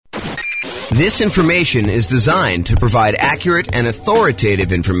This information is designed to provide accurate and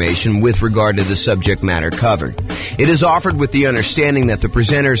authoritative information with regard to the subject matter covered. It is offered with the understanding that the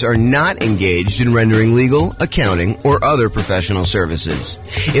presenters are not engaged in rendering legal, accounting, or other professional services.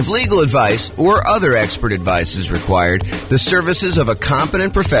 If legal advice or other expert advice is required, the services of a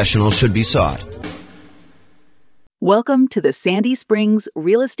competent professional should be sought. Welcome to the Sandy Springs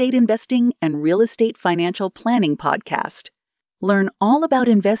Real Estate Investing and Real Estate Financial Planning Podcast. Learn all about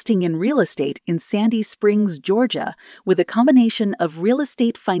investing in real estate in Sandy Springs, Georgia, with a combination of real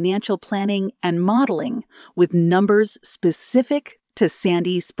estate financial planning and modeling with numbers specific to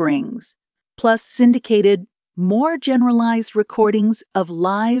Sandy Springs, plus syndicated, more generalized recordings of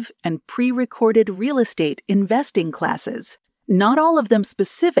live and pre-recorded real estate investing classes, not all of them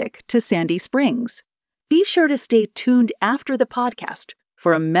specific to Sandy Springs. Be sure to stay tuned after the podcast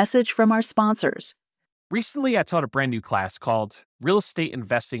for a message from our sponsors. Recently, I taught a brand new class called Real Estate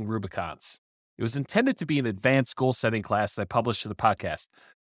Investing Rubicons. It was intended to be an advanced goal-setting class that I published to the podcast.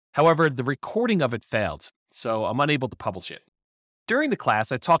 However, the recording of it failed, so I'm unable to publish it. During the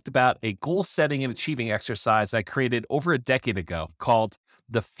class, I talked about a goal-setting and achieving exercise I created over a decade ago called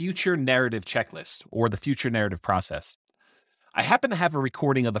the Future Narrative Checklist, or the Future Narrative Process. I happen to have a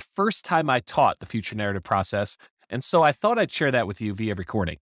recording of the first time I taught the Future Narrative Process, and so I thought I'd share that with you via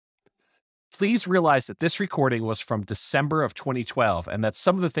recording. Please realize that this recording was from December of 2012 and that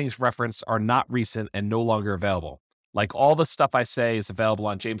some of the things referenced are not recent and no longer available. Like all the stuff I say is available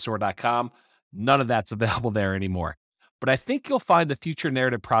on jamesorr.com, none of that's available there anymore. But I think you'll find the Future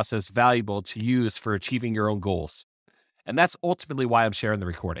Narrative Process valuable to use for achieving your own goals. And that's ultimately why I'm sharing the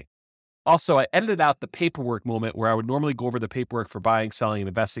recording. Also, I edited out the paperwork moment where I would normally go over the paperwork for buying, selling, and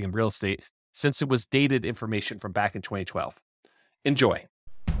investing in real estate since it was dated information from back in 2012. Enjoy.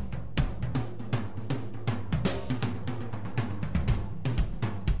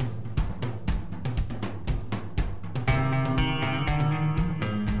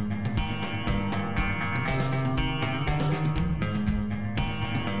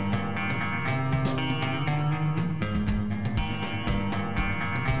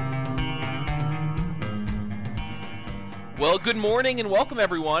 Well, good morning and welcome,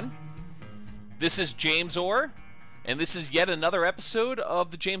 everyone. This is James Orr, and this is yet another episode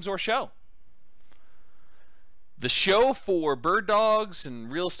of The James Orr Show. The show for bird dogs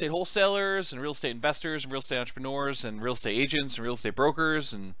and real estate wholesalers and real estate investors and real estate entrepreneurs and real estate agents and real estate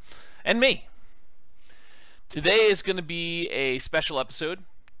brokers and me. Today is going to be a special episode.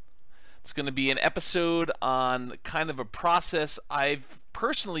 It's going to be an episode on kind of a process I've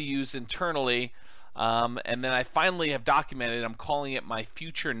personally used internally, and then I finally have documented. I'm calling it my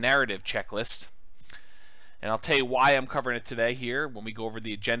Future Narrative Checklist. And I'll tell you why I'm covering it today here when we go over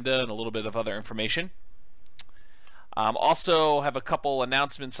the agenda and a little bit of other information. Also have a couple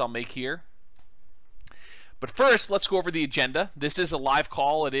announcements I'll make here. But first, let's go over the agenda. This is a live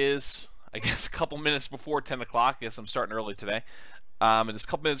call. It is, I guess, a couple minutes before 10 o'clock. I guess I'm starting early today. It is a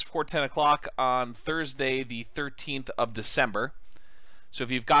couple minutes before 10 o'clock on Thursday, the 13th of December. So if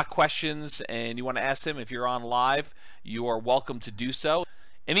you've got questions and you want to ask them, if you're on live, you are welcome to do so.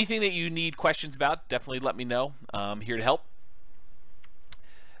 Anything that you need questions about, definitely let me know. I'm here to help.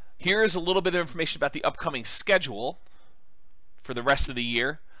 Here is a little bit of information about the upcoming schedule for the rest of the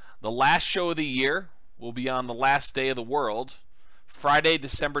year. The last show of the year will be on the last day of the world, Friday,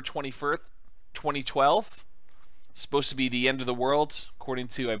 December 21st, 2012. It's supposed to be the end of the world, according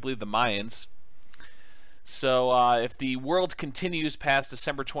to, I believe, the Mayans. So if the world continues past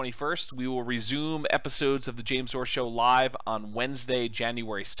December 21st, we will resume episodes of the James Orr Show live on Wednesday,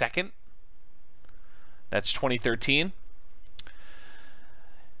 January 2nd. That's 2013.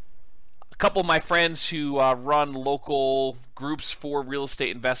 A couple of my friends who run local groups for real estate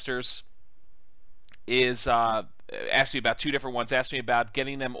investors asked me about two different ones. Asked me about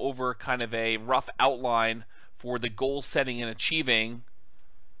getting them over kind of a rough outline for the goal setting and achieving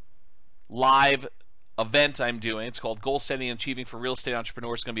live event I'm doing. It's called Goal Setting and Achieving for Real Estate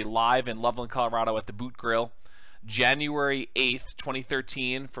Entrepreneurs. It's going to be live in Loveland, Colorado at the Boot Grill, January 8th,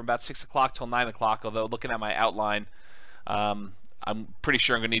 2013, from about 6 o'clock till 9 o'clock, although looking at my outline, I'm pretty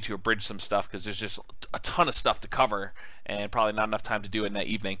sure I'm going to need to abridge some stuff because there's just a ton of stuff to cover and probably not enough time to do it in that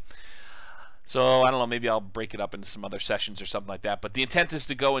evening. So, I don't know, maybe I'll break it up into some other sessions or something like that. But the intent is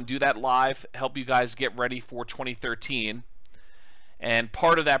to go and do that live, help you guys get ready for 2013. And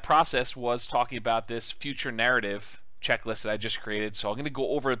part of that process was talking about this future narrative checklist that I just created. So I'm going to go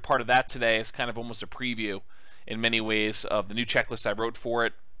over part of that today as kind of almost a preview in many ways of the new checklist I wrote for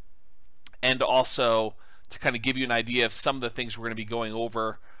it. And also to kind of give you an idea of some of the things we're going to be going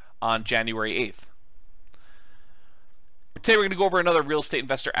over on January 8th. Today we're going to go over another real estate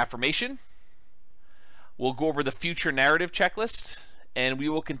investor affirmation. We'll go over the future narrative checklist, and we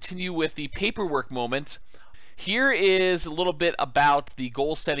will continue with the paperwork moment. Here is a little bit about the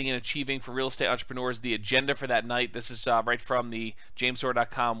goal setting and achieving for real estate entrepreneurs, the agenda for that night. This is right from the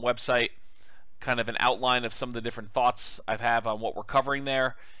jamesor.com website, kind of an outline of some of the different thoughts I have on what we're covering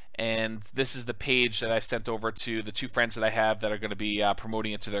there. And this is the page that I sent over to the two friends that I have that are going to be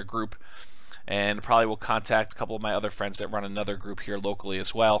promoting it to their group. And probably will contact a couple of my other friends that run another group here locally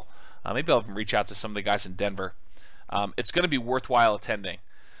as well. Maybe I'll even reach out to some of the guys in Denver. It's going to be worthwhile attending.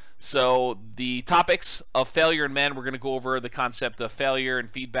 So the topics of failure in men, we're going to go over the concept of failure and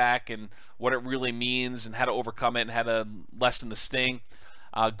feedback and what it really means and how to overcome it and how to lessen the sting.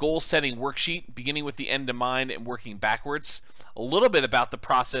 Goal setting worksheet, beginning with the end in mind and working backwards. A little bit about the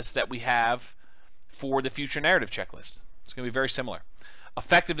process that we have for the future narrative checklist. It's going to be very similar.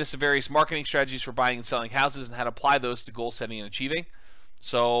 Effectiveness of various marketing strategies for buying and selling houses and how to apply those to goal setting and achieving.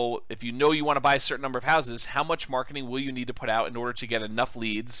 So if you know you want to buy a certain number of houses, how much marketing will you need to put out in order to get enough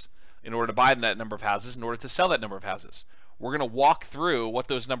leads in order to buy that number of houses, in order to sell that number of houses? We're going to walk through what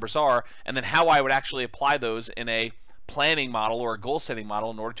those numbers are and then how I would actually apply those in a planning model or a goal setting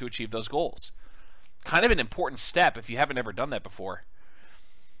model in order to achieve those goals. Kind of an important step if you haven't ever done that before.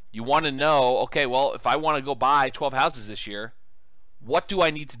 You want to know, okay, well, if I want to go buy 12 houses this year, what do I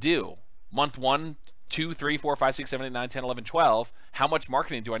need to do? Month 1, 2, 3, 4, 5, 6, 7, 8, 9, 10, 11, 12, how much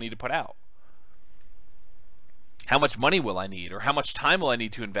marketing do I need to put out? How much money will I need? Or how much time will I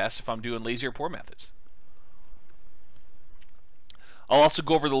need to invest if I'm doing lazy or poor methods? I'll also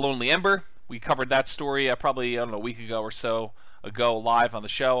go over the Lonely Ember. We covered that story probably, a week ago or so ago live on the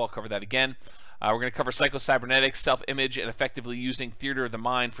show. I'll cover that again. We're going to cover psycho-cybernetics, self-image, and effectively using theater of the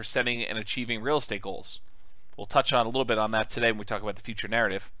mind for setting and achieving real estate goals. We'll touch on a little bit on that today when we talk about the future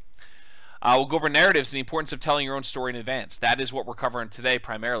narrative. We'll go over narratives and the importance of telling your own story in advance. That is what we're covering today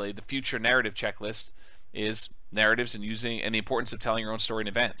primarily. The future narrative checklist is narratives and the importance of telling your own story in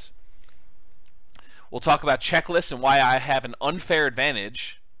advance. We'll talk about checklists and why I have an unfair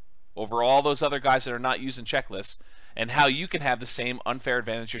advantage over all those other guys that are not using checklists, and how you can have the same unfair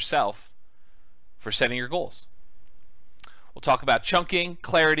advantage yourself for setting your goals. We'll talk about chunking,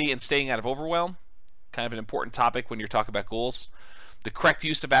 clarity, and staying out of overwhelm. Kind of an important topic when you're talking about goals. The correct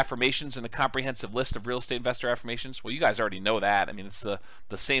use of affirmations and a comprehensive list of real estate investor affirmations. Well, you guys already know that. I mean, it's the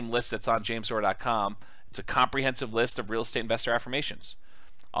same list that's on jamesor.com. It's a comprehensive list of real estate investor affirmations.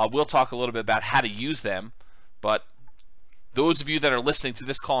 We'll talk a little bit about how to use them, but those of you that are listening to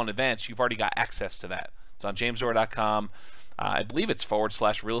this call in advance, you've already got access to that. It's on jamesor.com. I believe it's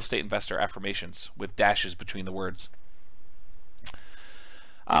 / real estate investor affirmations with dashes between the words.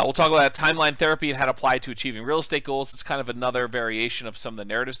 We'll talk about timeline therapy and how to apply it to achieving real estate goals. It's kind of another variation of some of the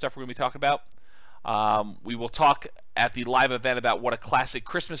narrative stuff we're going to be talking about. We will talk at the live event about what a classic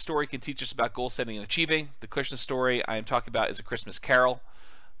Christmas story can teach us about goal setting and achieving. The Christmas story I am talking about is A Christmas Carol,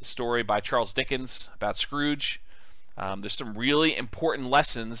 the story by Charles Dickens about Scrooge. There's some really important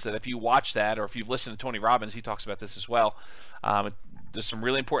lessons that if you watch that, or if you've listened to Tony Robbins, he talks about this as well. There's some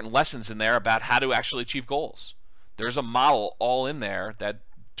really important lessons in there about how to actually achieve goals. There's a model all in there that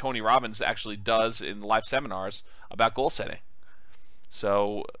Tony Robbins actually does in live seminars about goal setting.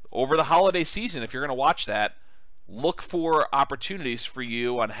 So over the holiday season, if you're going to watch that, look for opportunities for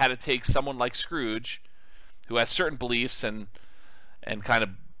you on how to take someone like Scrooge, who has certain beliefs and kind of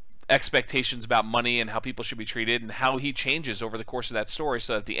expectations about money and how people should be treated, and how he changes over the course of that story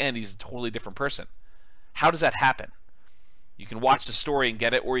so at the end he's a totally different person. How does that happen? You can watch the story and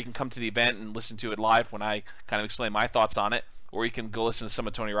get it, or you can come to the event and listen to it live when I kind of explain my thoughts on it, or you can go listen to some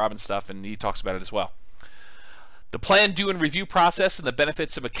of Tony Robbins' stuff and he talks about it as well. The plan, do, and review process and the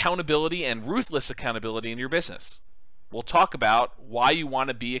benefits of accountability and ruthless accountability in your business. We'll talk about why you want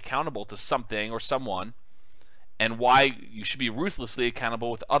to be accountable to something or someone, and why you should be ruthlessly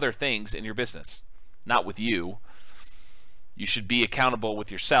accountable with other things in your business. Not with you. You should be accountable with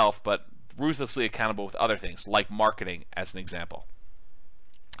yourself, but ruthlessly accountable with other things, like marketing, as an example.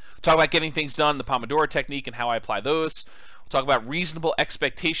 Talk about getting things done, the Pomodoro technique, and how I apply those. We'll talk about reasonable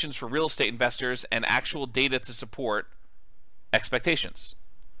expectations for real estate investors and actual data to support expectations.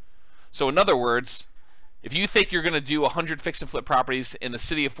 So in other words, if you think you're going to do 100 fix and flip properties in the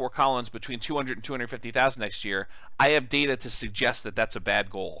city of Fort Collins between 200 and 250,000 next year, I have data to suggest that that's a bad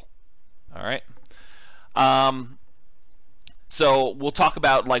goal. All right. So we'll talk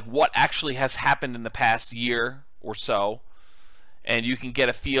about like what actually has happened in the past year or so, and you can get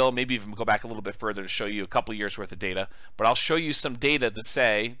a feel, maybe even go back a little bit further to show you a couple years worth of data. But I'll show you some data to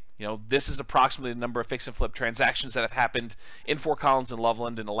say, you know, this is approximately the number of fix and flip transactions that have happened in Fort Collins and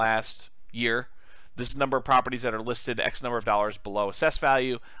Loveland in the last year. this number of properties that are listed X number of dollars below assessed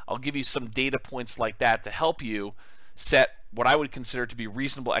value. I'll give you some data points like that to help you set what I would consider to be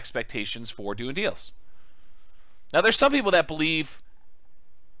reasonable expectations for doing deals. Now, there's some people that believe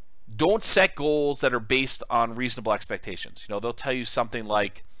don't set goals that are based on reasonable expectations. They'll tell you something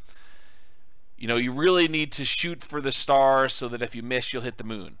like, you really need to shoot for the stars so that if you miss, you'll hit the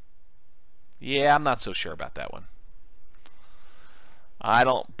moon. Yeah, I'm not so sure about that one. I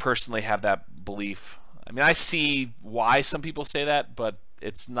don't personally have that belief. I mean, I see why some people say that, but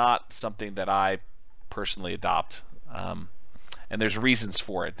it's not something that I personally adopt. And there's reasons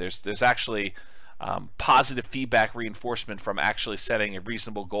for it. There's actually positive feedback reinforcement from actually setting a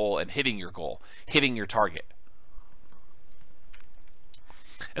reasonable goal and hitting your goal, hitting your target.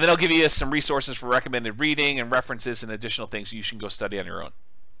 And then I'll give you some resources for recommended reading and references and additional things you should go study on your own.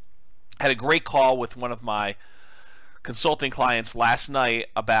 I had a great call with one of my consulting clients last night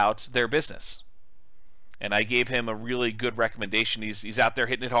about their business. And I gave him a really good recommendation. He's out there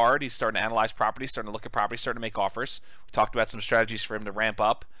hitting it hard. He's starting to analyze properties, starting to look at properties, starting to make offers. We talked about some strategies for him to ramp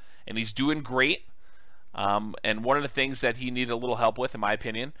up. And he's doing great. And one of the things that he needed a little help with, in my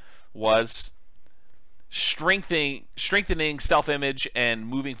opinion, was strengthening self-image and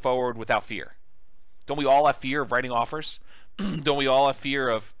moving forward without fear. Don't we all have fear of writing offers? Don't we all have fear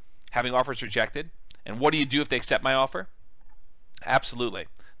of having offers rejected? And what do you do if they accept my offer? Absolutely.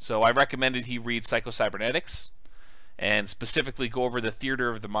 So I recommended he read Psycho-Cybernetics and specifically go over the theater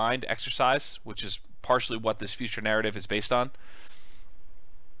of the mind exercise, which is partially what this future narrative is based on.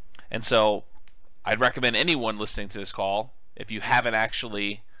 And so I'd recommend anyone listening to this call, if you haven't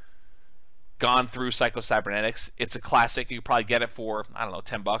actually gone through Psycho-Cybernetics, it's a classic. You could probably get it for,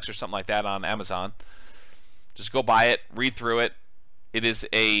 $10 or something like that on Amazon. Just go buy it, read through it. It is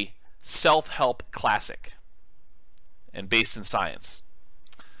a self-help classic and based in science.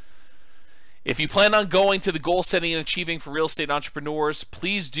 If you plan on going to the goal setting and achieving for real estate entrepreneurs,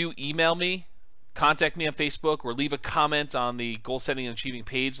 please do email me, contact me on Facebook, or leave a comment on the goal setting and achieving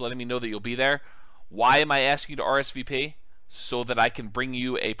page letting me know that you'll be there. Why am I asking you to RSVP? So that I can bring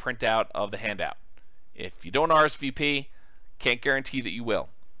you a printout of the handout. If you don't RSVP, can't guarantee that you will.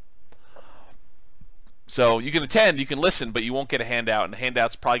 So you can attend, you can listen, but you won't get a handout, and the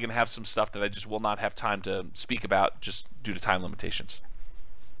handout's probably going to have some stuff that I just will not have time to speak about just due to time limitations.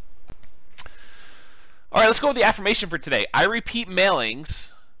 All right, let's go with the affirmation for today. I repeat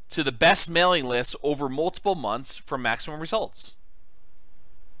mailings to the best mailing list over multiple months for maximum results.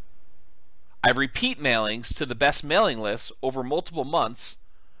 I repeat mailings to the best mailing lists over multiple months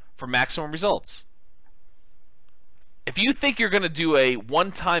for maximum results. If you think you're going to do a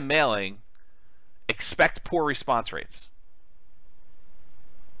one-time mailing, expect poor response rates.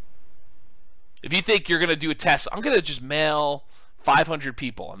 If you think you're going to do a test, I'm going to just mail 500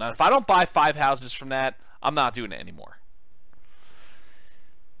 people. And if I don't buy 5 houses from that, I'm not doing it anymore.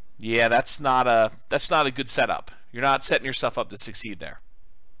 Yeah, that's not a good setup. You're not setting yourself up to succeed there.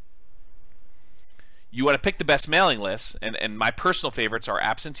 You want to pick the best mailing lists, and my personal favorites are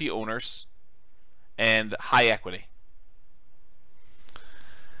absentee owners and high equity.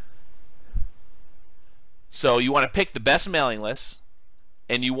 So you want to pick the best mailing lists,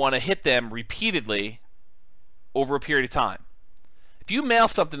 and you want to hit them repeatedly over a period of time. If you mail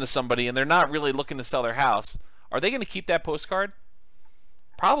something to somebody and they're not really looking to sell their house, are they going to keep that postcard?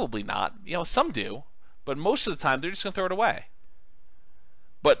 Probably not. Some do, but most of the time they're just going to throw it away.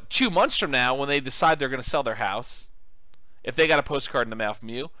 But 2 months from now, when they decide they're going to sell their house, if they got a postcard in the mail from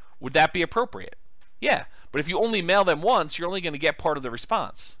you, would that be appropriate? Yeah, but if you only mail them once, you're only going to get part of the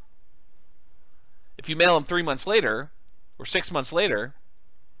response. If you mail them 3 months later, or 6 months later,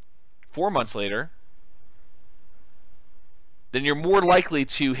 4 months later, then you're more likely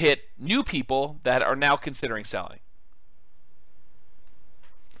to hit new people that are now considering selling.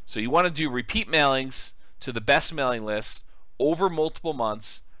 So you want to do repeat mailings to the best mailing lists over multiple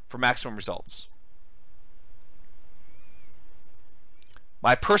months for maximum results.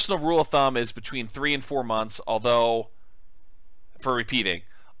 My personal rule of thumb is between 3 and 4 months, although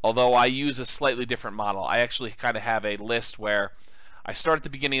I use a slightly different model. I actually kind of have a list where I start at the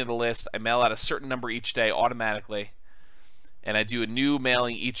beginning of the list, I mail out a certain number each day automatically, and I do a new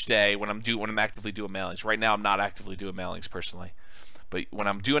mailing each day when I'm actively doing mailings. Right now I'm not actively doing mailings personally, but when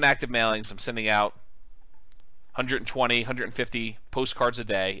I'm doing active mailings, I'm sending out 120, 150 postcards a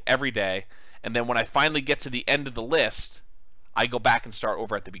day, every day. And then when I finally get to the end of the list, I go back and start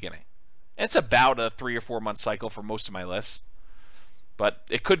over at the beginning. And it's about a 3 or 4 month cycle for most of my lists. But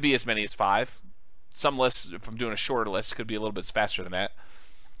it could be as many as 5. Some lists, if I'm doing a shorter list, could be a little bit faster than that.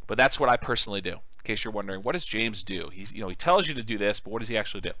 But that's what I personally do. In case you're wondering, what does James do? He tells you to do this, but what does he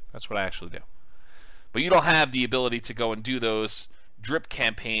actually do? That's what I actually do. But you don't have the ability to go and do those drip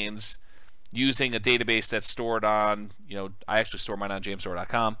campaigns using a database that's stored on, I actually store mine on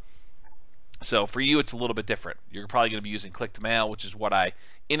jamesstore.com. So for you, it's a little bit different. You're probably going to be using click-to-mail, which is what I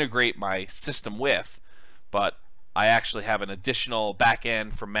integrate my system with, but I actually have an additional back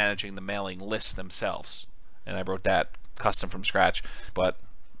end for managing the mailing lists themselves. And I wrote that custom from scratch, but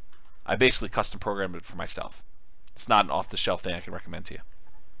I basically custom programmed it for myself. It's not an off-the-shelf thing I can recommend to you.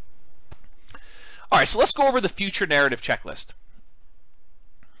 All right, so let's go over the future narrative checklist.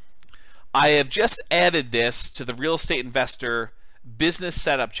 I have just added this to the real estate investor business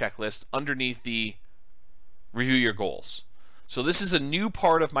setup checklist underneath the review your goals. So this is a new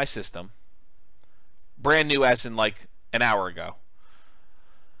part of my system, brand new as in like an hour ago.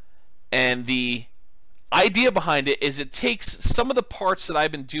 And the idea behind it is it takes some of the parts that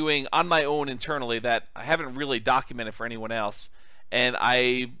I've been doing on my own internally that I haven't really documented for anyone else, and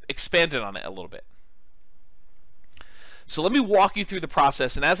I expanded on it a little bit. So let me walk you through the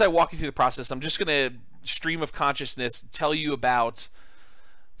process, and as I walk you through the process, I'm just going to stream of consciousness tell you about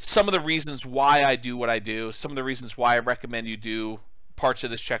some of the reasons why I do what I do, some of the reasons why I recommend you do parts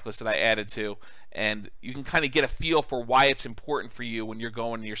of this checklist that I added to, and you can kind of get a feel for why it's important for you when you're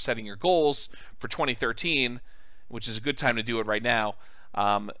going and you're setting your goals for 2013, which is a good time to do it right now,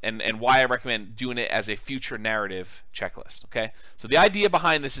 and why I recommend doing it as a future narrative checklist. Okay, so the idea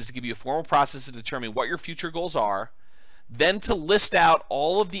behind this is to give you a formal process to determine what your future goals are, then to list out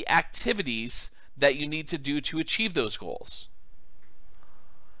all of the activities that you need to do to achieve those goals.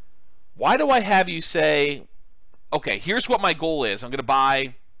 Why do I have you say, okay, here's what my goal is. I'm going to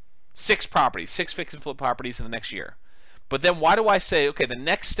buy 6 properties, 6 fix and flip properties in the next year. But then why do I say, okay, the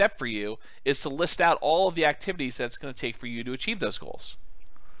next step for you is to list out all of the activities that it's going to take for you to achieve those goals?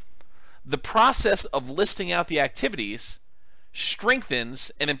 The process of listing out the activities strengthens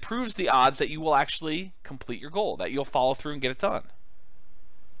and improves the odds that you will actually complete your goal, that you'll follow through and get it done.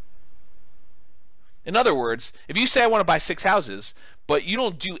 In other words, if you say I want to buy 6 houses, but you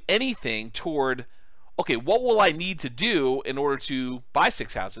don't do anything toward, okay, what will I need to do in order to buy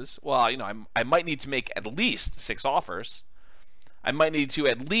 6 houses? Well, I might need to make at least 6 offers. I might need to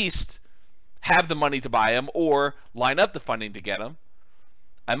at least have the money to buy them or line up the funding to get them.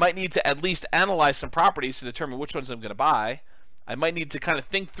 I might need to at least analyze some properties to determine which ones I'm going to buy. I might need to kind of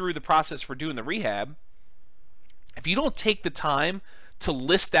think through the process for doing the rehab. If you don't take the time to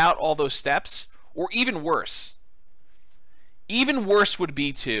list out all those steps, or even worse would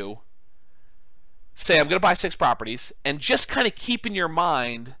be to say, I'm going to buy 6 properties, and just kind of keep in your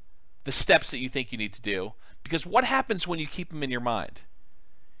mind the steps that you think you need to do. Because what happens when you keep them in your mind?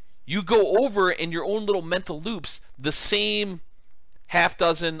 You go over in your own little mental loops the same half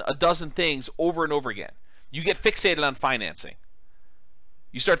dozen, a dozen things over and over again. You get fixated on financing.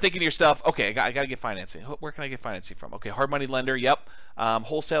 You start thinking to yourself, okay, I got to get financing. Where can I get financing from? Okay, hard money lender, yep.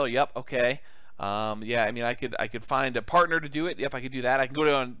 Wholesaler, yep, okay. I could find a partner to do it. Yep, I could do that. I can go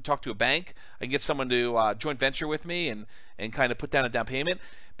down and talk to a bank. I can get someone to joint venture with me and kind of put down a down payment.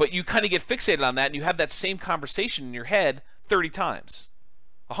 But you kind of get fixated on that, and you have that same conversation in your head 30 times,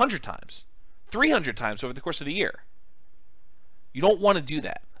 100 times, 300 times over the course of the year. You don't want to do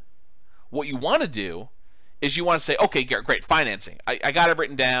that. What you want to do is you want to say, okay, great, financing. I got it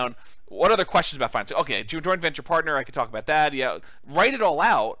written down. What other questions about financing? Okay, joint venture partner, I could talk about that. Yeah, write it all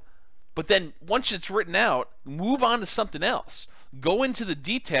out. But then once it's written out, move on to something else. Go into the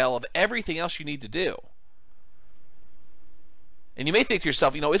detail of everything else you need to do. And you may think to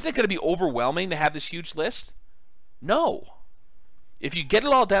yourself, isn't it going to be overwhelming to have this huge list? No. If you get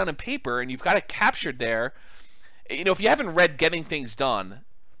it all down in paper and you've got it captured there, if you haven't read Getting Things Done,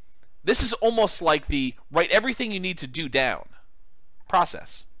 this is almost like the write everything you need to do down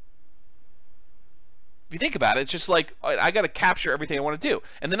process. If you think about it, it's just like, I got to capture everything I want to do.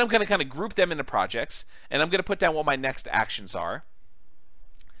 And then I'm going to kind of group them into projects, and I'm going to put down what my next actions are.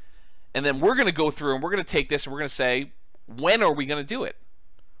 And then we're going to go through and we're going to take this and we're going to say, when are we going to do it?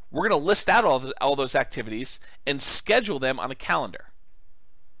 We're going to list out all those activities and schedule them on a calendar.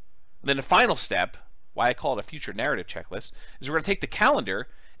 And then the final step, why I call it a future narrative checklist, is we're going to take the calendar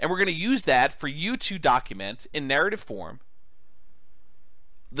and we're going to use that for you to document in narrative form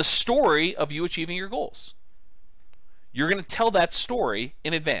the story of you achieving your goals. You're going to tell that story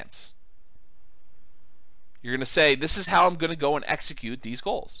in advance. You're going to say, this is how I'm going to go and execute these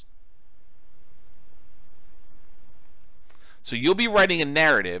goals. So you'll be writing a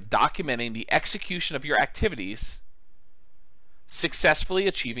narrative documenting the execution of your activities successfully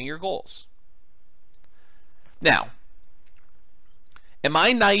achieving your goals. Now, am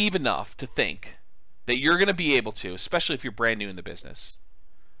I naive enough to think that you're going to be able to, especially if you're brand new in the business,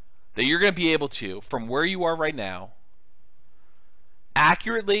 that you're going to be able to, from where you are right now,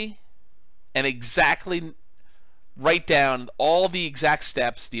 accurately and exactly write down all the exact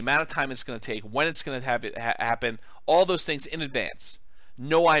steps, the amount of time it's going to take, when it's going to have it happen, all those things in advance.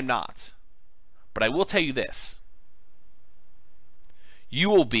 No, I'm not. But I will tell you this. You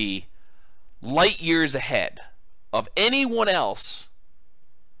will be light years ahead of anyone else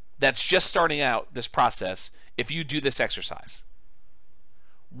that's just starting out this process if you do this exercise.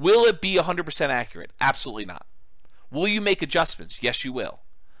 Will it be 100% accurate? Absolutely not. Will you make adjustments? Yes, you will.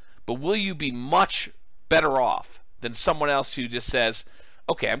 But will you be much better off than someone else who just says,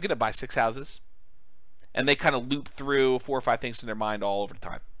 okay, I'm going to buy 6 houses, and they kind of loop through 4 or 5 things in their mind all over the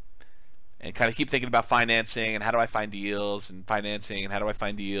time and kind of keep thinking about financing and how do I find deals and financing and how do I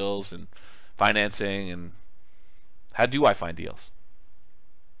find deals and financing and how do I find deals?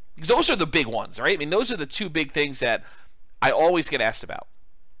 Because those are the big ones, right? I mean, those are the 2 big things that I always get asked about.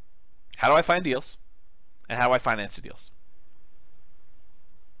 How do I find deals? And how do I finance the deals?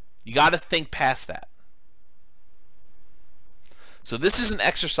 You got to think past that. So this is an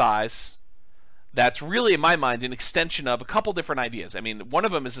exercise that's really, in my mind, an extension of a couple different ideas. I mean, one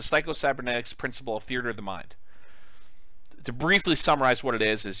of them is the psychocybernetics principle of theater of the mind. To briefly summarize what it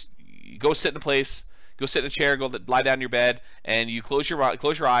is you go sit in a place, go sit in a chair, go lie down in your bed, and you close your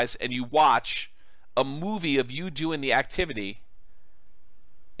eyes, and you watch a movie of you doing the activity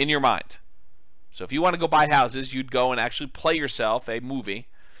in your mind. So if you want to go buy houses, you'd go and actually play yourself a movie,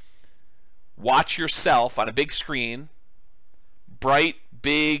 watch yourself on a big screen, bright,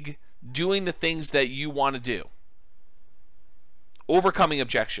 big, doing the things that you want to do. Overcoming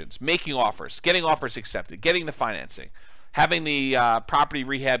objections, making offers, getting offers accepted, getting the financing, having the property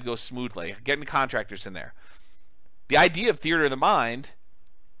rehab go smoothly, getting the contractors in there. The idea of theater of the mind,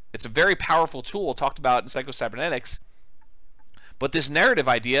 it's a very powerful tool talked about in psychocybernetics, but this narrative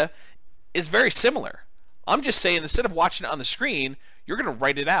idea is very similar. I'm just saying instead of watching it on the screen, you're going to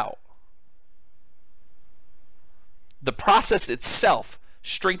write it out. The process itself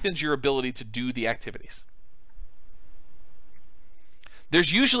strengthens your ability to do the activities.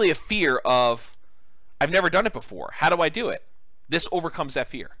 There's usually a fear of, I've never done it before. How do I do it? This overcomes that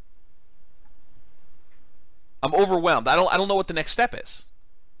fear. I'm overwhelmed. I don't know what the next step is.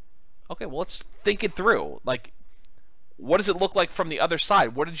 Okay, well, let's think it through. Like, what does it look like from the other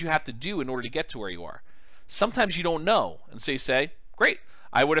side? What did you have to do in order to get to where you are? Sometimes you don't know. And so you say, great,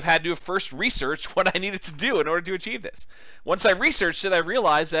 I would have had to have first researched what I needed to do in order to achieve this. Once I researched it, I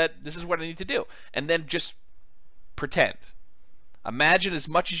realized that this is what I need to do. And then just pretend. Imagine as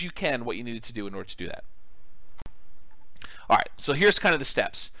much as you can what you needed to do in order to do that. All right, so here's kind of the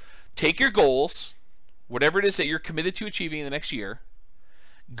steps. Take your goals, whatever it is that you're committed to achieving in the next year,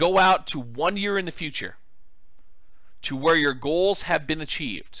 go out to 1 year in the future to where your goals have been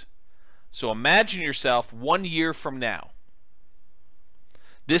achieved. So imagine yourself 1 year from now.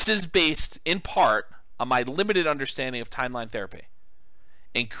 This is based in part on my limited understanding of timeline therapy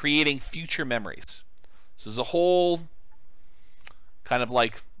and creating future memories. So there's a whole kind of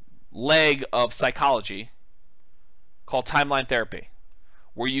like leg of psychology called timeline therapy,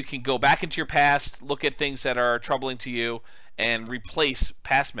 where you can go back into your past, look at things that are troubling to you, and replace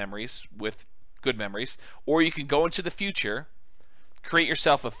past memories with good memories, or you can go into the future, create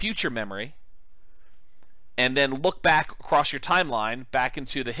yourself a future memory, and then look back across your timeline, back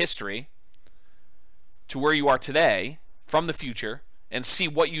into the history, to where you are today, from the future, and see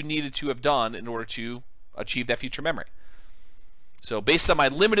what you needed to have done in order to achieve that future memory. So based on my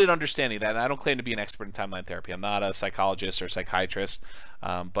limited understanding of that, and I don't claim to be an expert in timeline therapy, I'm not a psychologist or psychiatrist,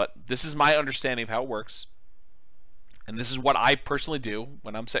 but this is my understanding of how it works, and this is what I personally do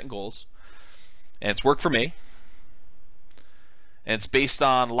when I'm setting goals, and it's worked for me, and it's based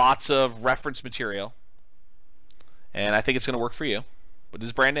on lots of reference material, and I think it's going to work for you, but this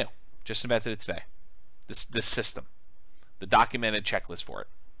is brand new, just invented it today, this system, the documented checklist for it.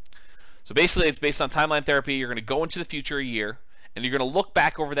 So basically it's based on timeline therapy. You're going to go into the future a year, and you're going to look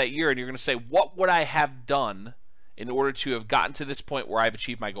back over that year, and you're going to say, what would I have done in order to have gotten to this point where I've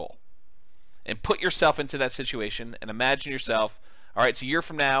achieved my goal? And put yourself into that situation and imagine yourself, all right, it's a year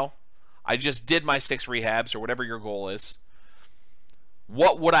from now, I just did my 6 rehabs or whatever your goal is.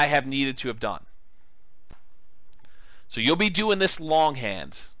 What would I have needed to have done? So you'll be doing this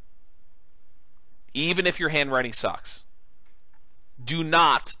longhand, even if your handwriting sucks. Do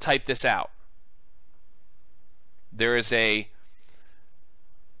not type this out. There is a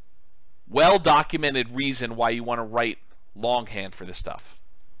well-documented reason why you want to write longhand for this stuff.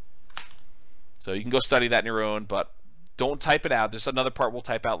 So you can go study that on your own, but don't type it out. There's another part we'll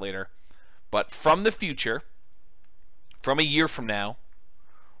type out later. But from the future, from a year from now,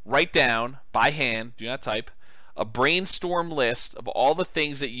 write down by hand, do not type, a brainstorm list of all the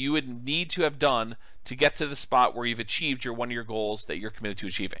things that you would need to have done to get to the spot where you've achieved one of your goals that you're committed to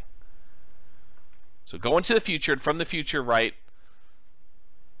achieving. So go into the future, and from the future, write,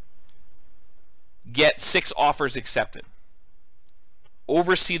 get 6 offers accepted.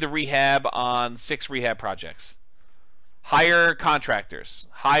 Oversee the rehab on 6 rehab projects. Hire contractors.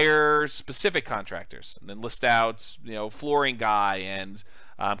 Hire specific contractors. And then list out, flooring guy and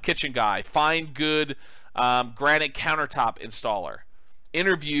kitchen guy. Find good granite countertop installer.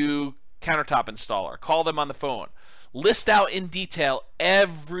 Interview countertop installer. Call them on the phone. List out in detail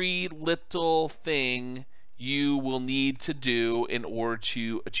every little thing you will need to do in order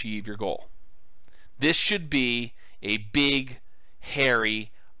to achieve your goal. This should be a big,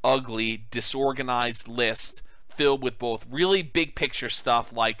 hairy, ugly, disorganized list filled with both really big picture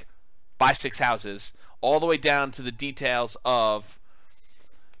stuff like buy 6 houses, all the way down to the details of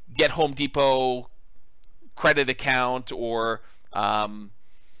get Home Depot credit account or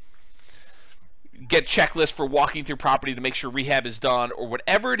get checklist for walking through property to make sure rehab is done, or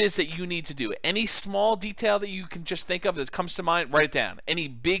whatever it is that you need to do. Any small detail that you can just think of that comes to mind, write it down. Any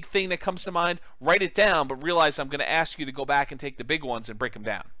big thing that comes to mind, write it down, but realize I'm going to ask you to go back and take the big ones and break them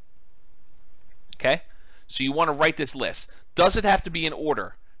down. Okay? So you want to write this list. Does it have to be in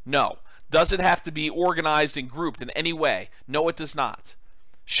order? No. Does it have to be organized and grouped in any way? No, it does not.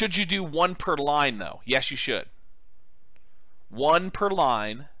 Should you do 1 per line, though? Yes, you should. 1 per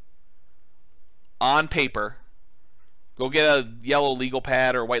line on paper. Go get a yellow legal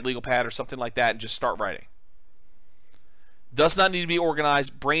pad or a white legal pad or something like that and just start writing. Does not need to be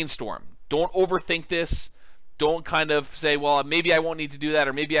organized. Brainstorm. Don't overthink this. Don't kind of say, well, maybe I won't need to do that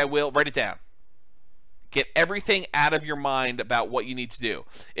or maybe I will. Write it down. Get everything out of your mind about what you need to do.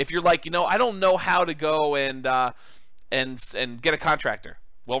 If you're like, I don't know how to go and get a contractor.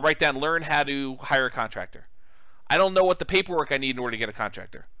 Well, write down, learn how to hire a contractor. I don't know what the paperwork I need in order to get a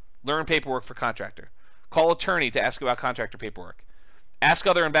contractor. Learn paperwork for contractor. Call attorney to ask about contractor paperwork. Ask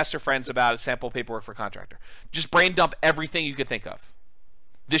other investor friends about sample paperwork for contractor. Just brain dump everything you can think of.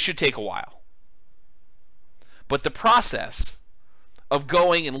 This should take a while. But the process of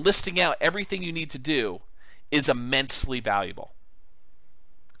going and listing out everything you need to do is immensely valuable.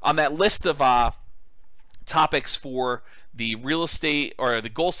 On that list of topics for the real estate or the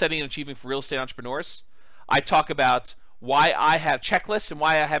goal setting and achieving for real estate entrepreneurs, I talk about why I have checklists and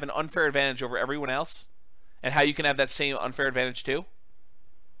why I have an unfair advantage over everyone else, and how you can have that same unfair advantage too.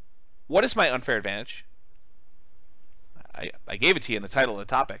 What is my unfair advantage? I gave it to you in the title of the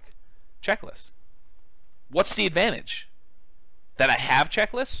topic. Checklist. What's the advantage? That I have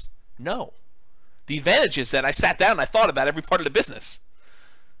checklists? No. The advantage is that I sat down and I thought about every part of the business.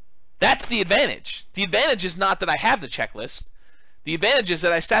 That's the advantage. The advantage is not that I have the checklist. The advantage is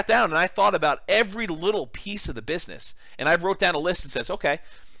that I sat down and I thought about every little piece of the business. And I wrote down a list that says, okay,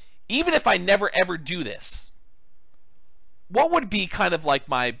 even if I never ever do this, what would be kind of like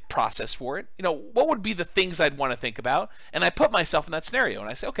my process for it? What would be the things I'd want to think about? And I put myself in that scenario and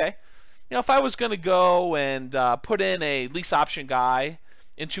I say, okay, if I was going to go and put in a lease option guy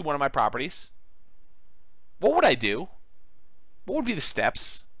into one of my properties, what would I do? What would be the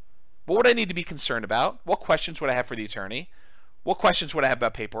steps? What would I need to be concerned about? What questions would I have for the attorney? What questions would I have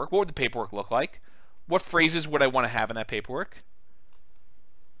about paperwork? What would the paperwork look like? What phrases would I want to have in that paperwork?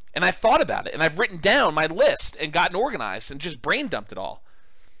 And I've thought about it, and I've written down my list and gotten organized and just brain dumped it all.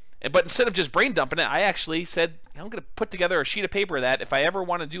 But instead of just brain dumping it, I actually said, I'm going to put together a sheet of paper that if I ever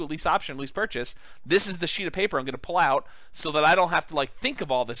want to do a lease option, lease purchase, this is the sheet of paper I'm going to pull out so that I don't have to think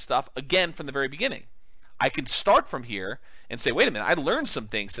of all this stuff again from the very beginning. I can start from here and say, wait a minute, I learned some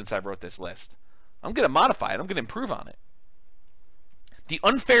things since I wrote this list. I'm going to modify it. I'm going to improve on it. The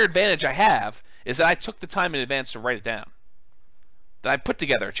unfair advantage I have is that I took the time in advance to write it down. That I put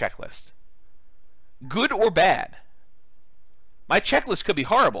together a checklist. Good or bad. My checklist could be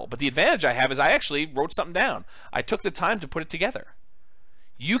horrible, but the advantage I have is I actually wrote something down. I took the time to put it together.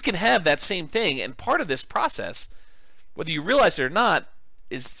 You can have that same thing, and part of this process, whether you realize it or not,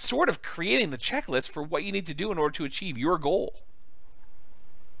 is sort of creating the checklist for what you need to do in order to achieve your goal.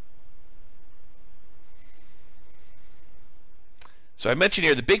 So I mentioned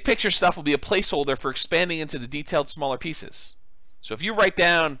here, the big picture stuff will be a placeholder for expanding into the detailed smaller pieces. So if you write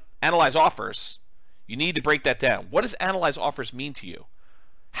down analyze offers, you need to break that down. What does analyze offers mean to you?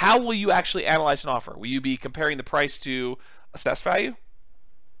 How will you actually analyze an offer? Will you be comparing the price to assessed value?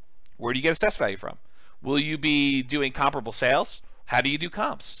 Where do you get assessed value from? Will you be doing comparable sales? How do you do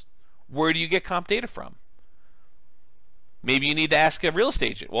comps? Where do you get comp data from? Maybe you need to ask a real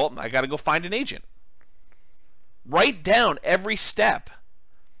estate agent. Well, I got to go find an agent. Write down every step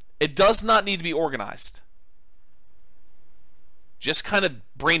It does not need to be organized. Just kind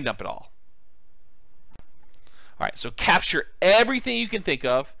of brain dump it all. All right, so capture everything you can think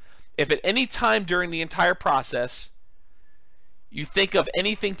of. If at any time during the entire process you think of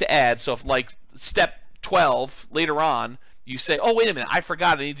anything to add, so if like step 12 later on, you say, oh, wait a minute, I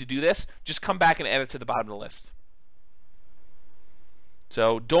forgot I need to do this, just come back and add it to the bottom of the list.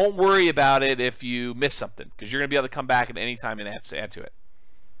 So don't worry about it if you miss something, because you're going to be able to come back at any time and add to it.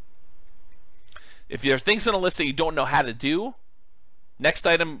 If there are things on a list that you don't know how to do, next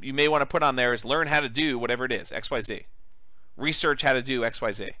item you may want to put on there is learn how to do whatever it is, XYZ. Research how to do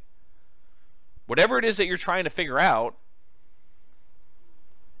XYZ. Whatever it is that you're trying to figure out,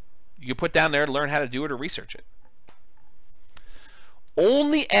 you can put down there, learn how to do it or research it.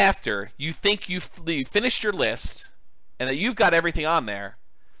 Only after you think you've finished your list and that you've got everything on there,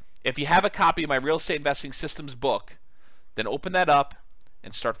 if you have a copy of my Real Estate Investing Systems book, then open that up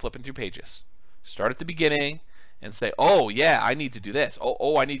and start flipping through pages. Start at the beginning and say, oh, yeah, I need to do this.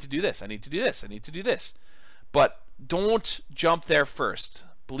 Oh, I need to do this. I need to do this. I need to do this. But don't jump there first.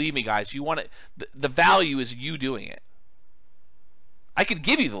 Believe me, guys, you want it. The value is you doing it. I could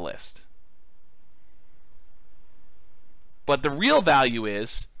give you the list. But the real value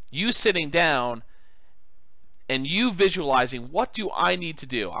is you sitting down and you visualizing, what do I need to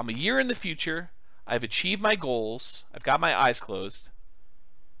do? I'm a year in the future. I've achieved my goals. I've got my eyes closed.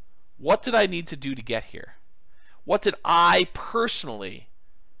 What did I need to do to get here? What did I personally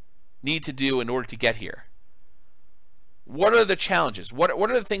need to do in order to get here? What are the challenges? What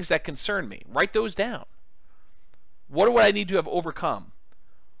are the things that concern me? Write those down. What do I need to have overcome?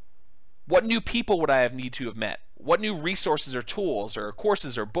 What new people would I need to have met? What new resources or tools or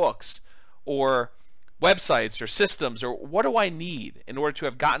courses or books or websites or systems, or what do I need in order to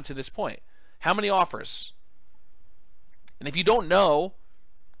have gotten to this point? How many offers? And if you don't know,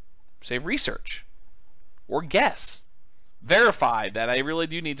 say research or guess. Verify that I really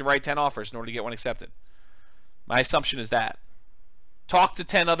do need to write 10 offers in order to get one accepted. My assumption is that. Talk to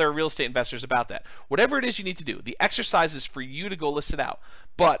 10 other real estate investors about that. Whatever it is you need to do, the exercise is for you to go list it out.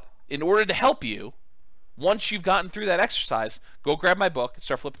 But in order to help you, once you've gotten through that exercise, go grab my book and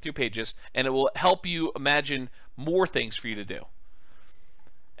start flipping through pages, and it will help you imagine more things for you to do.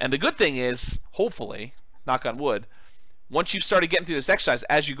 And the good thing is, hopefully, knock on wood, once you've started getting through this exercise,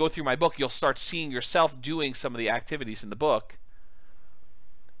 as you go through my book, you'll start seeing yourself doing some of the activities in the book,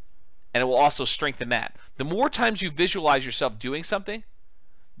 and it will also strengthen that. The more times you visualize yourself doing something,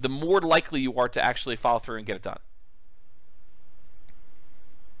 the more likely you are to actually follow through and get it done.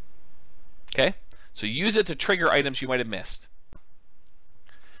 Okay? So use it to trigger items you might have missed.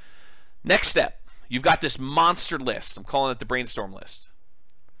 Next step, you've got this monster list. I'm calling it the brainstorm list.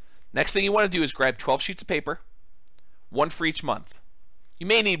 Next thing you want to do is grab 12 sheets of paper, one for each month. You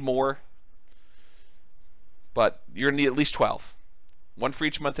may need more, but you're going to need at least 12. One for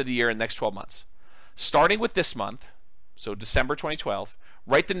each month of the year in the next 12 months. Starting with this month, so December 2012,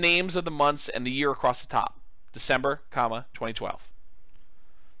 write the names of the months and the year across the top. December, 2012.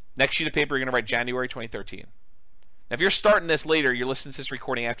 Next sheet of paper, you're going to write January 2013. Now, if you're starting this later, you're listening to this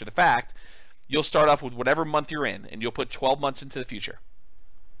recording after the fact, you'll start off with whatever month you're in, and you'll put 12 months into the future.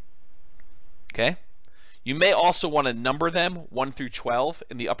 Okay? You may also want to number them 1 through 12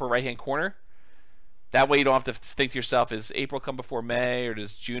 in the upper right-hand corner. That way you don't have to think to yourself, is April come before May, or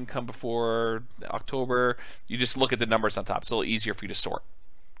does June come before October? You just look at the numbers on top. It's a little easier for you to sort.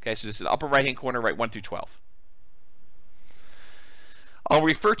 Okay, so just in the upper right-hand corner, write 1 through 12. I'll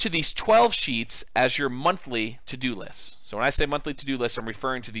refer to these 12 sheets as your monthly to-do list. So when I say monthly to-do list, I'm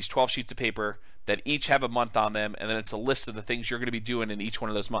referring to these 12 sheets of paper that each have a month on them, and then it's a list of the things you're going to be doing in each one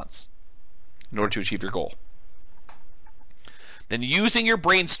of those months in order to achieve your goal. Then using your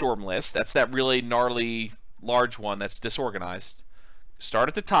brainstorm list, that's that really gnarly, large one that's disorganized, start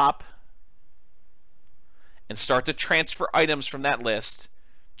at the top and start to transfer items from that list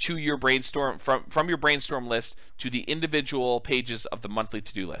to your brainstorm, from your brainstorm list to the individual pages of the monthly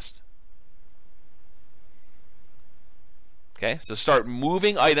to-do list. Okay, so start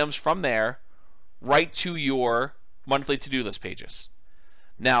moving items from there right to your monthly to-do list pages.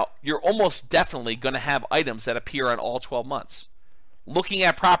 Now, you're almost definitely going to have items that appear on all 12 months. Looking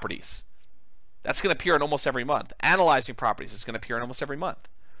at properties, that's going to appear in almost every month. Analyzing properties is going to appear in almost every month.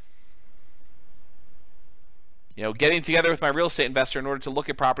 You know, getting together with my real estate investor in order to look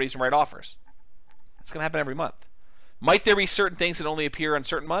at properties and write offers. That's going to happen every month. Might there be certain things that only appear on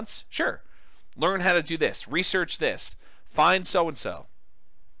certain months? Sure. Learn how to do this. Research this. Find so-and-so.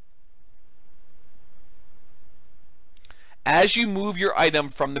 As you move your item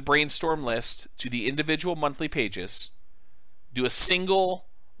from the brainstorm list to the individual monthly pages, do a single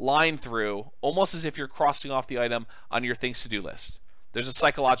line through, almost as if you're crossing off the item on your things to do list. There's a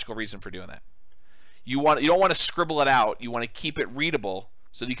psychological reason for doing that. You don't want to scribble it out. You want to keep it readable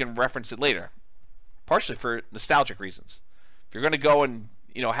so that you can reference it later, partially for nostalgic reasons. If you're going to go and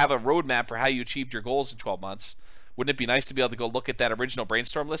have a roadmap for how you achieved your goals in 12 months, wouldn't it be nice to be able to go look at that original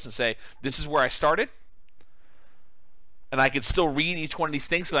brainstorm list and say, this is where I started, and I could still read each one of these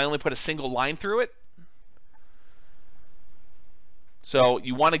things because I only put a single line through it? So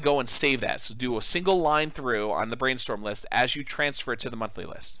you want to go and save that. So do a single line through on the brainstorm list as you transfer it to the monthly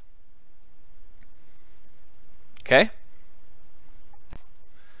list. Okay?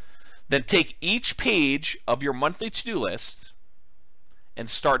 Then take each page of your monthly to-do list and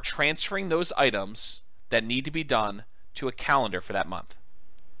start transferring those items that need to be done to a calendar for that month.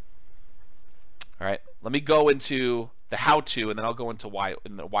 All right, let me go into the how-to, and then I'll go into why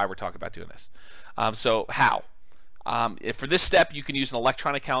we're talking about doing this. So how? If for this step, you can use an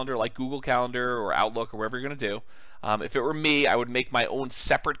electronic calendar like Google Calendar or Outlook or whatever you're going to do. If it were me, I would make my own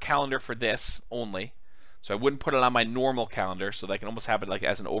separate calendar for this only. So I wouldn't put it on my normal calendar, so that I can almost have it like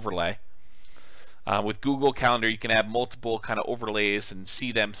as an overlay. With Google Calendar, you can have multiple kind of overlays and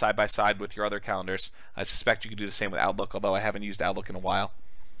see them side by side with your other calendars. I suspect you could do the same with Outlook, although I haven't used Outlook in a while.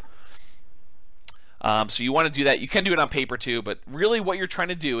 So you want to do that. You can do it on paper too, but really what you're trying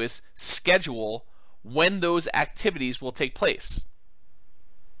to do is schedule when those activities will take place.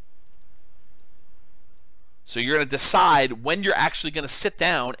 So you're going to decide when you're actually going to sit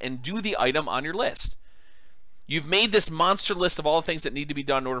down and do the item on your list. You've made this monster list of all the things that need to be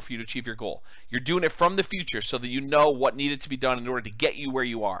done in order for you to achieve your goal. You're doing it from the future so that you know what needed to be done in order to get you where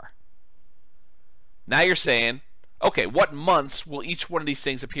you are. Now you're saying, okay, what months will each one of these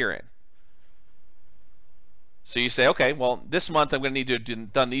things appear in? So you say, okay, well, this month I'm going to need to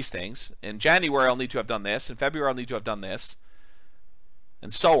have done these things. In January, I'll need to have done this. In February, I'll need to have done this.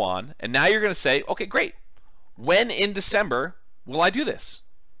 And so on. And now you're going to say, okay, great. When in December will I do this?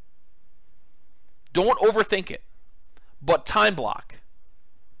 Don't overthink it, but time block.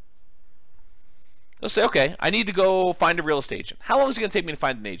 They'll say, okay, I need to go find a real estate agent. How long is it going to take me to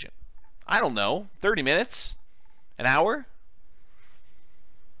find an agent? I don't know, 30 minutes? An hour?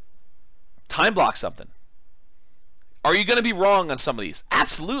 Time block something. Are you going to be wrong on some of these?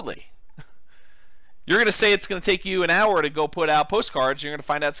 Absolutely. You're going to say it's going to take you an hour to go put out postcards. You're going to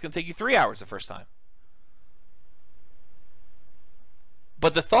find out it's going to take you 3 hours the first time.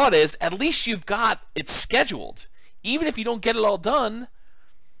 But the thought is, at least you've got it scheduled. Even if you don't get it all done,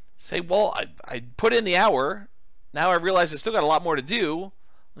 say, well, I put in the hour. Now I realize I still got a lot more to do.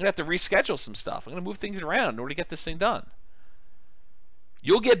 I'm going to have to reschedule some stuff. I'm going to move things around in order to get this thing done.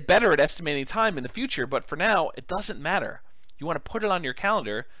 You'll get better at estimating time in the future, but for now, it doesn't matter. You want to put it on your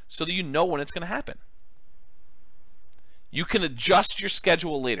calendar so that you know when it's going to happen. You can adjust your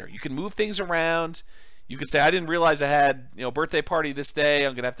schedule later. You can move things around. You can say, I didn't realize I had a birthday party this day.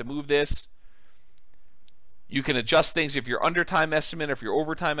 I'm going to have to move this. You can adjust things if you're under time estimate or if you're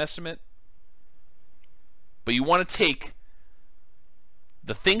over time estimate. But you want to take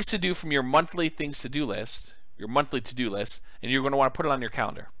the things to do from your monthly things to do list, your monthly to-do list, and you're going to want to put it on your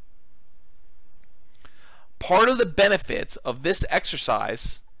calendar. Part of the benefits of this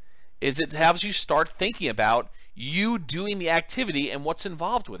exercise is it helps you start thinking about you doing the activity and what's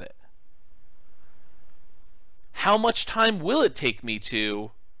involved with it. How much time will it take me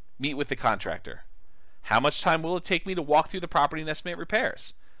to meet with the contractor? How much time will it take me to walk through the property and estimate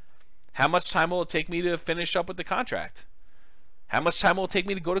repairs? How much time will it take me to finish up with the contract? How much time will it take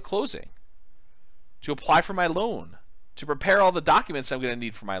me to go to closing? To apply for my loan? To prepare all the documents I'm going to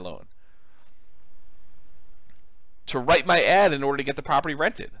need for my loan? To write my ad in order to get the property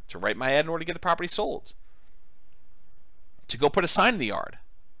rented? To write my ad in order to get the property sold? To go put a sign in the yard?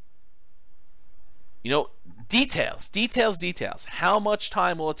 Details. How much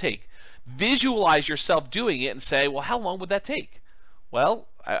time will it take? Visualize yourself doing it and say, well, how long would that take? Well,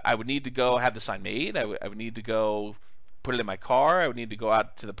 I would need to go have the sign made. I would need to go put it in my car. I would need to go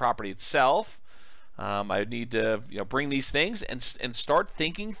out to the property itself. I would need to bring these things and start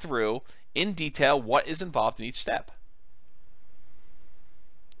thinking through in detail what is involved in each step.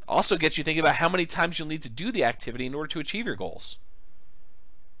 Also gets you thinking about how many times you'll need to do the activity in order to achieve your goals.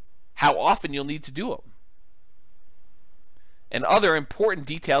 How often you'll need to do them. And other important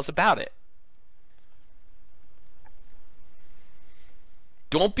details about it.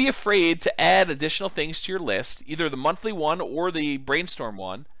 Don't be afraid to add additional things to your list, either the monthly one or the brainstorm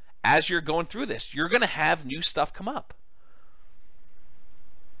one, as you're going through this. You're going to have new stuff come up.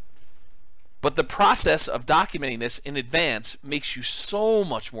 But the process of documenting this in advance makes you so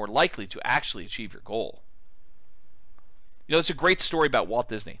much more likely to actually achieve your goal. It's a great story about Walt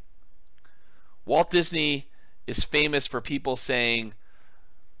Disney. Walt Disney is famous for people saying,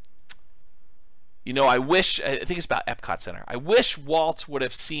 I think it's about Epcot Center. I wish Walt would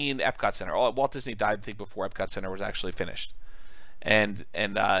have seen Epcot Center. Walt Disney died, I think, before Epcot Center was actually finished. And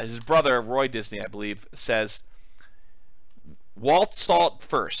his brother, Roy Disney, I believe, says, Walt saw it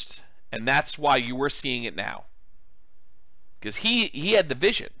first, and that's why you were seeing it now. Because he had the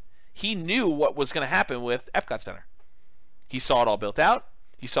vision. He knew what was going to happen with Epcot Center. He saw it all built out.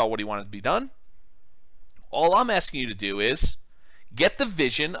 He saw what he wanted to be done. All I'm asking you to do is get the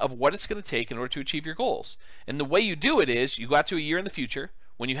vision of what it's going to take in order to achieve your goals. And the way you do it is you go out to a year in the future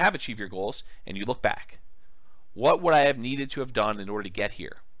when you have achieved your goals and you look back. What would I have needed to have done in order to get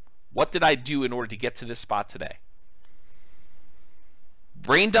here? What did I do in order to get to this spot today?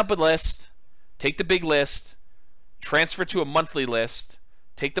 Brain dump a list, take the big list, transfer to a monthly list,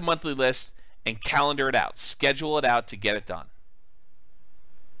 take the monthly list, and calendar it out. Schedule it out to get it done.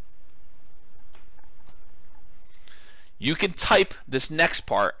 You can type this next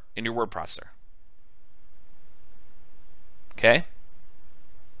part in your word processor. Okay?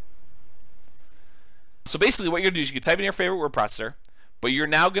 So basically what you're going to do is you can type in your favorite word processor, but you're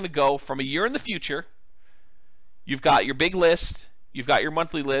now going to go from a year in the future. You've got your big list, you've got your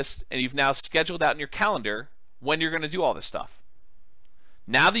monthly list, and you've now scheduled out in your calendar when you're going to do all this stuff.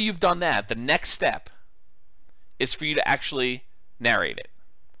 Now that you've done that, the next step is for you to actually narrate it.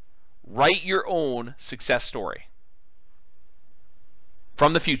 Write your own success story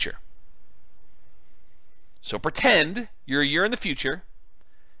from the future. So pretend you're a year in the future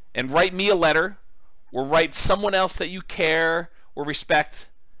and write me a letter, or write someone else that you care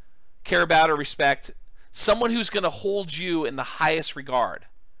about or respect, someone who's going to hold you in the highest regard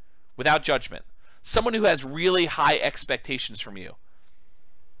without judgment, someone who has really high expectations from you.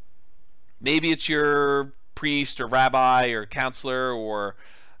 Maybe it's your priest or rabbi or counselor or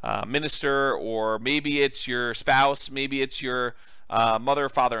minister, or maybe it's your spouse, maybe it's your mother or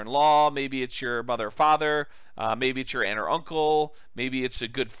father-in-law, maybe it's your mother or father, maybe it's your aunt or uncle, maybe it's a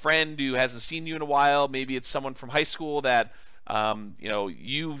good friend who hasn't seen you in a while, maybe it's someone from high school that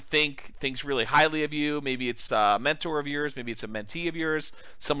you thinks really highly of you, maybe it's a mentor of yours, maybe it's a mentee of yours,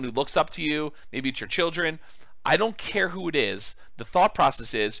 someone who looks up to you, maybe it's your children. I don't care who it is. The thought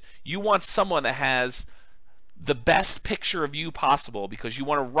process is you want someone that has the best picture of you possible, because you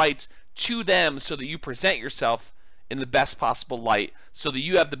want to write to them so that you present yourself in the best possible light, so that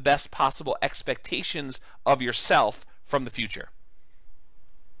you have the best possible expectations of yourself from the future.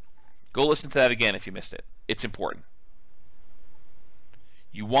 Go listen to that again if you missed it. It's important.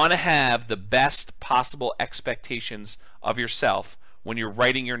 You want to have the best possible expectations of yourself when you're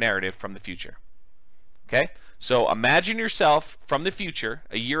writing your narrative from the future. Okay? So imagine yourself from the future,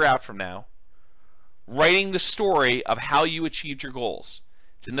 a year out from now, writing the story of how you achieved your goals.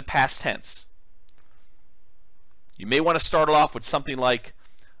 It's in the past tense. You may want to start off with something like,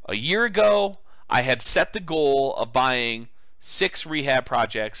 a year ago, I had set the goal of buying 6 rehab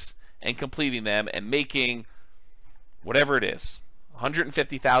projects and completing them and making whatever it is,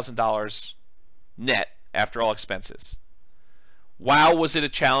 $150,000 net after all expenses. Wow, was it a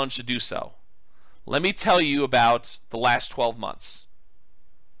challenge to do so? Let me tell you about the last 12 months.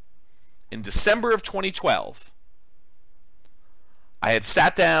 In December of 2012, I had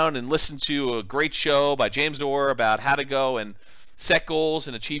sat down and listened to a great show by James Orr about how to go and set goals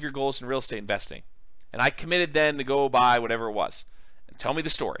and achieve your goals in real estate investing. And I committed then to go buy whatever it was and tell me the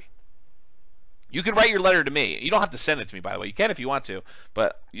story. You can write your letter to me. You don't have to send it to me, by the way. You can if you want to,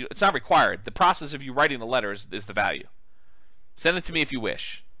 but it's not required. The process of you writing the letter is the value. Send it to me if you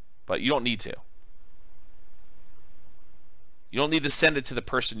wish, but you don't need to. You don't need to send it to the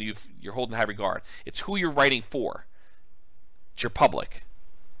person you're holding in high regard. It's who you're writing for. It's your public.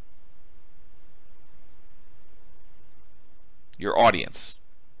 Your audience.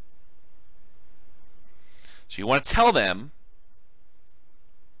 So you want to tell them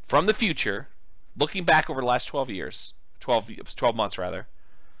from the future, looking back over the last 12 months rather,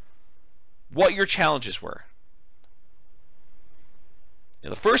 what your challenges were.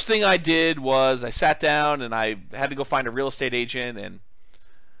 The first thing I did was I sat down and I had to go find a real estate agent, and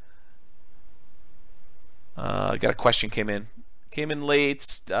I got a question came in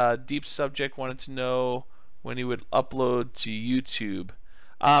late. Deep subject, wanted to know when he would upload to YouTube.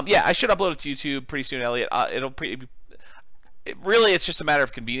 Yeah, I should upload it to YouTube pretty soon, Elliot. It's just a matter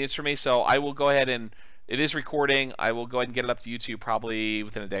of convenience for me, so I will go ahead and it is recording. I will go ahead and get it up to YouTube probably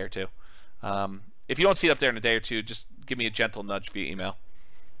within a day or two. If you don't see it up there in a day or two, just give me a gentle nudge via email.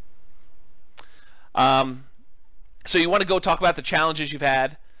 So you want to go talk about the challenges you've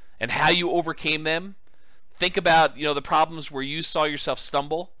had and how you overcame them. Think about, the problems where you saw yourself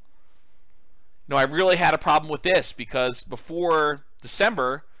stumble. I really had a problem with this because before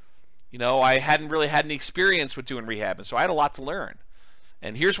December, I hadn't really had any experience with doing rehab, and so I had a lot to learn.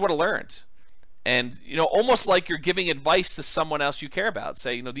 And here's what I learned. And, almost like you're giving advice to someone else you care about.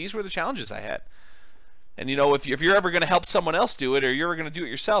 Say, these were the challenges I had. And, if you're ever going to help someone else do it or you're going to do it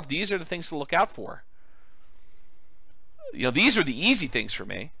yourself, these are the things to look out for. These are the easy things for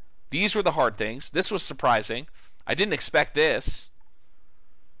me. These were the hard things. This was surprising. I didn't expect this.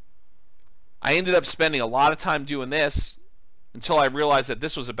 I ended up spending a lot of time doing this until I realized that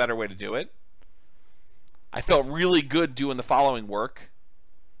this was a better way to do it. I felt really good doing the following work.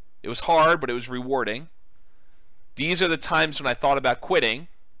 It was hard, but it was rewarding. These are the times when I thought about quitting,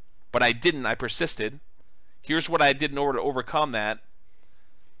 but I didn't. I persisted. Here's what I did in order to overcome that.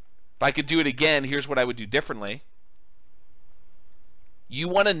 If I could do it again, here's what I would do differently. You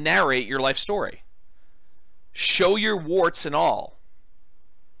want to narrate your life story. Show your warts and all.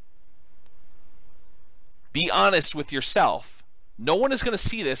 Be honest with yourself. No one is going to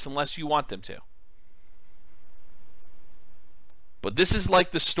see this unless you want them to. But this is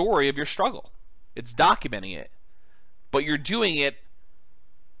like the story of your struggle. It's documenting it. But you're doing it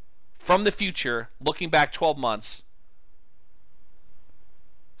from the future, looking back 12 months,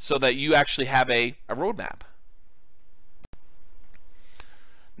 so that you actually have a roadmap.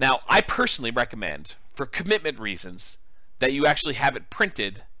 Now, I personally recommend, for commitment reasons, that you actually have it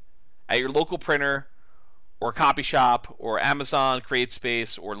printed at your local printer or copy shop or Amazon,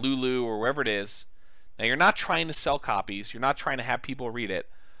 CreateSpace, or Lulu, or wherever it is. Now, you're not trying to sell copies. You're not trying to have people read it.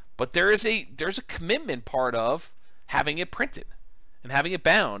 But there's a commitment part of having it printed and having it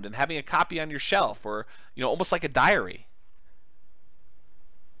bound and having a copy on your shelf, or almost like a diary.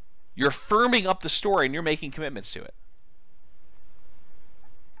 You're firming up the story and you're making commitments to it.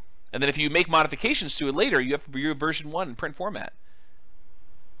 And then if you make modifications to it later, you have your version 1 in print format.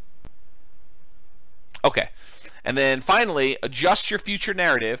 Okay. And then finally, adjust your future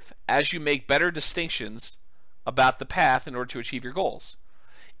narrative as you make better distinctions about the path in order to achieve your goals.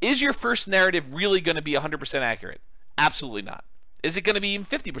 Is your first narrative really going to be 100% accurate? Absolutely not. Is it going to be even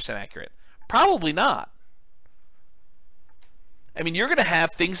 50% accurate? Probably not. I mean, you're going to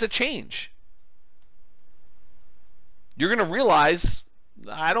have things that change. You're going to realize,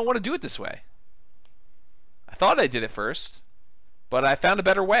 I don't want to do it this way. I thought I did it first, but I found a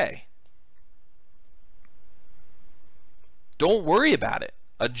better way. Don't worry about it.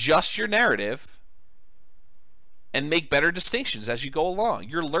 Adjust your narrative and make better distinctions as you go along.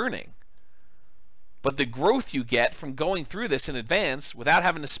 You're learning. But the growth you get from going through this in advance without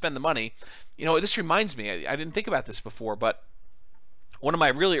having to spend the money, this reminds me, I didn't think about this before, but one of my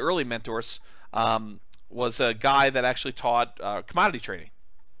really early mentors was a guy that actually taught commodity trading.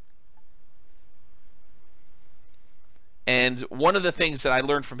 And one of the things that I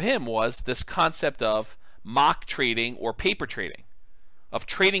learned from him was this concept of mock trading or paper trading, of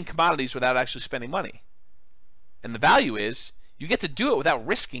trading commodities without actually spending money. And the value is you get to do it without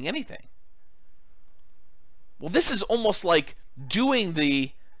risking anything. Well, this is almost like doing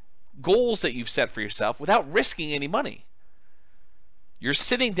the goals that you've set for yourself without risking any money. You're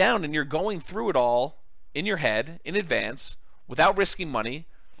sitting down and you're going through it all in your head in advance without risking money,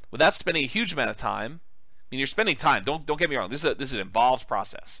 without spending a huge amount of time. I mean, you're spending time. Don't get me wrong. This is an involved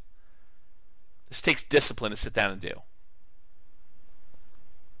process. This takes discipline to sit down and do.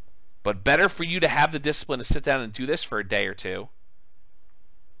 But better for you to have the discipline to sit down and do this for a day or two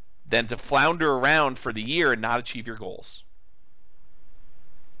than to flounder around for the year and not achieve your goals.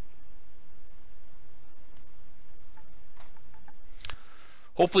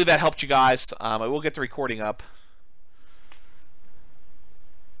 Hopefully that helped you guys. I will get the recording up.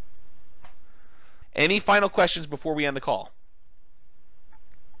 Any final questions before we end the call?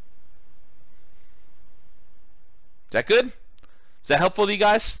 Is that good? Is that helpful to you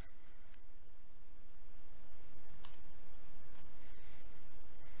guys?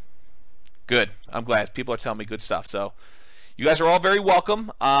 Good. I'm glad. People are telling me good stuff. So you guys are all very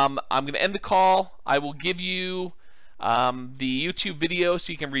welcome. I'm going to end the call. I will give you the YouTube video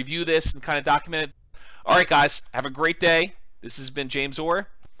so you can review this and kind of document it. All right, guys. Have a great day. This has been James Orr.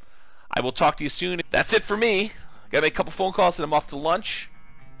 I will talk to you soon. That's it for me. Got to make a couple phone calls and I'm off to lunch.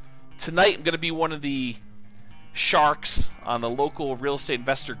 Tonight I'm going to be one of the sharks on the local real estate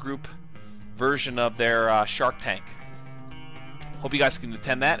investor group version of their Shark Tank. Hope you guys can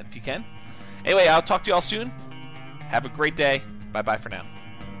attend that if you can. Anyway, I'll talk to you all soon. Have a great day. Bye-bye for now.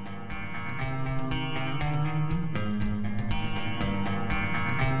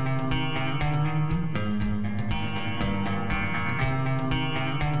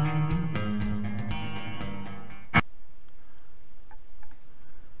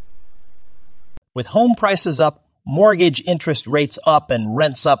 With home prices up, mortgage interest rates up, and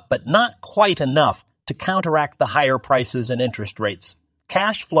rents up, but not quite enough to counteract the higher prices and interest rates.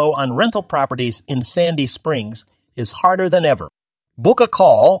 Cash flow on rental properties in Sandy Springs is harder than ever. Book a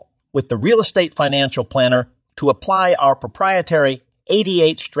call with the Real Estate Financial Planner to apply our proprietary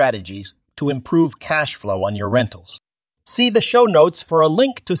 88 strategies to improve cash flow on your rentals. See the show notes for a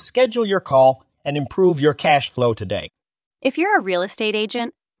link to schedule your call and improve your cash flow today. If you're a real estate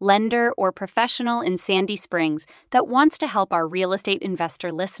agent, lender, or professional in Sandy Springs that wants to help our real estate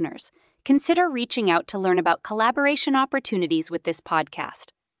investor listeners, consider reaching out to learn about collaboration opportunities with this podcast.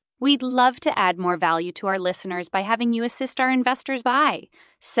 We'd love to add more value to our listeners by having you assist our investors buy,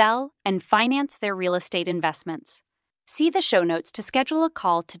 sell, and finance their real estate investments. See the show notes to schedule a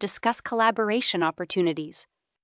call to discuss collaboration opportunities.